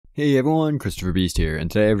Hey everyone, Christopher Beast here,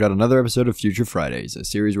 and today I've got another episode of Future Fridays, a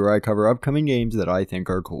series where I cover upcoming games that I think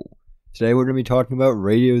are cool. Today we're going to be talking about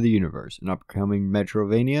Radio the Universe, an upcoming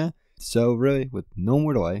Metroidvania, so really, with no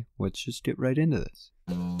more delay, let's just get right into this.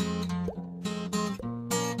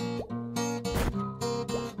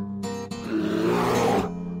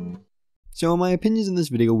 So my opinions in this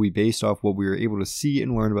video will be based off what we were able to see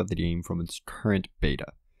and learn about the game from its current beta.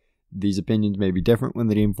 These opinions may be different when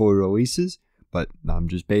the game fully releases, but I'm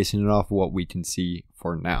just basing it off of what we can see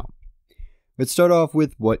for now. Let's start off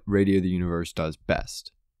with what Radio the Universe does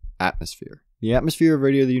best. Atmosphere. The atmosphere of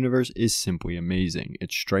Radio the Universe is simply amazing.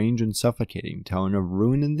 It's strange and suffocating, telling of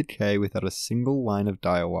ruin and decay without a single line of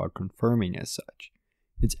dialogue confirming as such.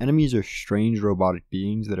 Its enemies are strange robotic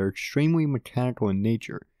beings that are extremely mechanical in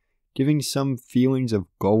nature, giving some feelings of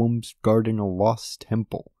golems guarding a lost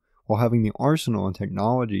temple, while having the arsenal and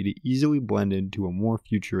technology to easily blend into a more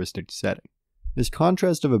futuristic setting. This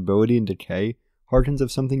contrast of ability and decay harkens of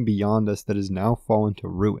something beyond us that has now fallen to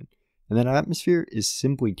ruin, and that atmosphere is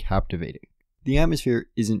simply captivating. The atmosphere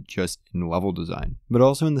isn't just in level design, but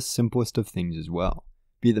also in the simplest of things as well.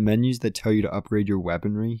 Be it the menus that tell you to upgrade your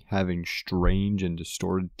weaponry, having strange and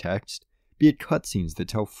distorted text, be it cutscenes that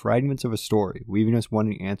tell fragments of a story, leaving us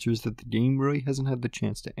wanting answers that the game really hasn't had the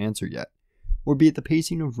chance to answer yet. Or be it the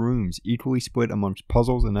pacing of rooms equally split amongst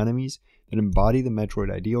puzzles and enemies that embody the Metroid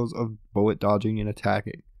ideals of bullet dodging and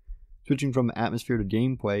attacking. Switching from atmosphere to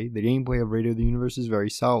gameplay, the gameplay of Radio the Universe is very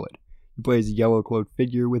solid. You play as a yellow-cloaked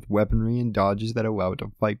figure with weaponry and dodges that allow it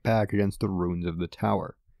to fight back against the ruins of the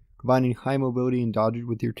tower. Combining high mobility and dodges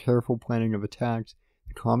with your careful planning of attacks,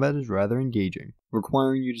 the combat is rather engaging,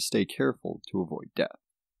 requiring you to stay careful to avoid death.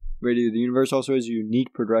 Radio the Universe also has a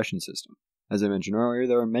unique progression system. As I mentioned earlier,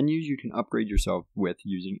 there are menus you can upgrade yourself with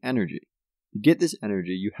using energy. To get this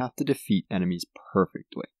energy, you have to defeat enemies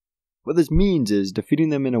perfectly. What this means is defeating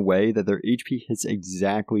them in a way that their HP hits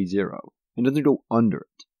exactly 0, and doesn't go under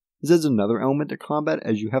it. This adds another element to combat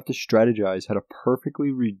as you have to strategize how to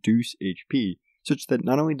perfectly reduce HP, such that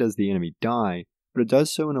not only does the enemy die, but it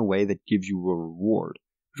does so in a way that gives you a reward,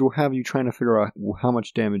 which will have you trying to figure out how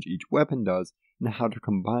much damage each weapon does, and how to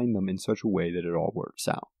combine them in such a way that it all works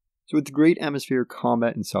out. So with great atmosphere,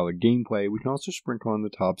 combat, and solid gameplay, we can also sprinkle on the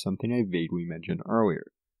top something I vaguely mentioned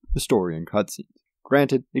earlier, the story and cutscenes.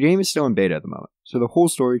 Granted, the game is still in beta at the moment, so the whole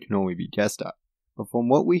story can only be guessed at, but from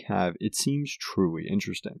what we have, it seems truly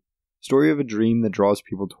interesting. Story of a dream that draws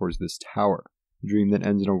people towards this tower, a dream that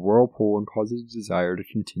ends in a whirlpool and causes a desire to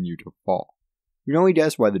continue to fall. We can only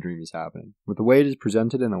guess why the dream is happening, but the way it is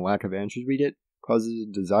presented and the lack of answers we get causes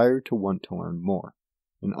a desire to want to learn more.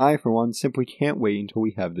 And I, for one, simply can't wait until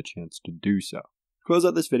we have the chance to do so. To close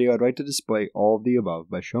out this video, I'd like to display all of the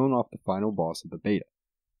above by showing off the final boss of the beta.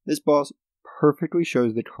 This boss perfectly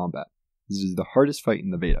shows the combat. This is the hardest fight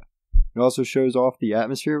in the beta. It also shows off the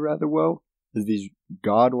atmosphere rather well, as these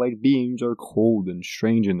godlike beings are cold and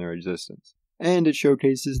strange in their existence. And it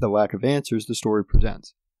showcases the lack of answers the story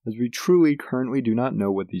presents, as we truly currently do not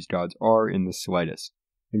know what these gods are in the slightest,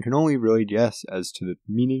 and can only really guess as to the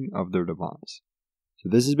meaning of their demise. So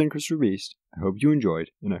this has been Christopher Beast. I hope you enjoyed,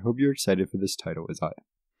 and I hope you're excited for this title as I am.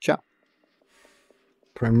 Ciao.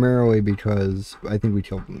 Primarily because I think we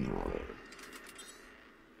killed him in the wrong order.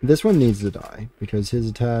 This one needs to die, because his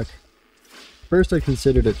attack... First I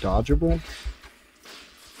considered it dodgeable.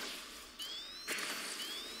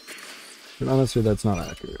 But honestly, that's not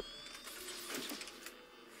accurate.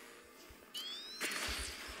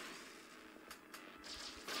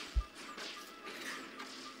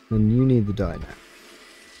 Then you need to die now.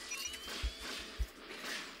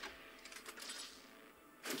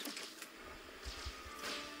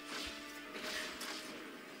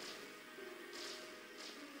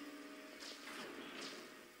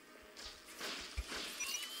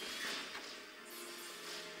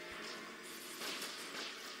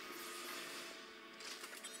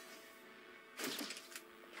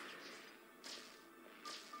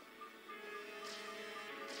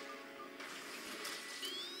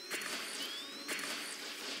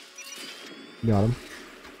 Got him.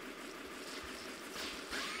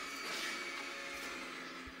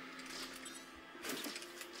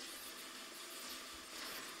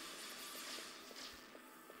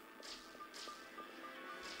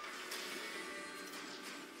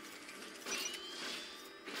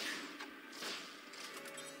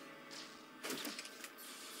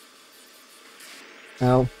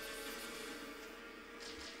 Ow.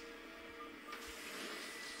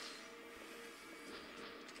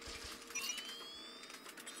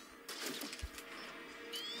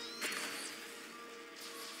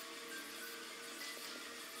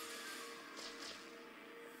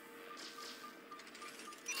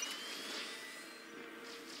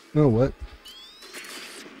 Oh, what?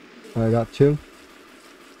 I got 2.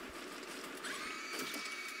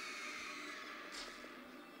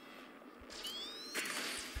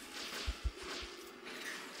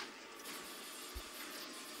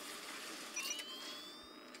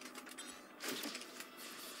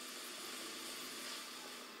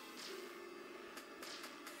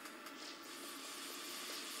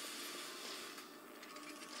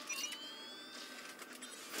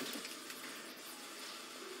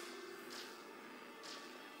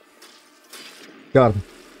 Got him.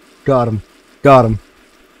 Got him. Got him.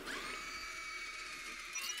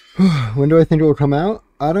 When do I think it will come out?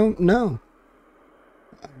 I don't know.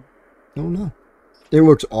 Don't know. It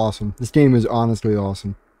looks awesome. This game is honestly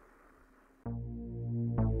awesome.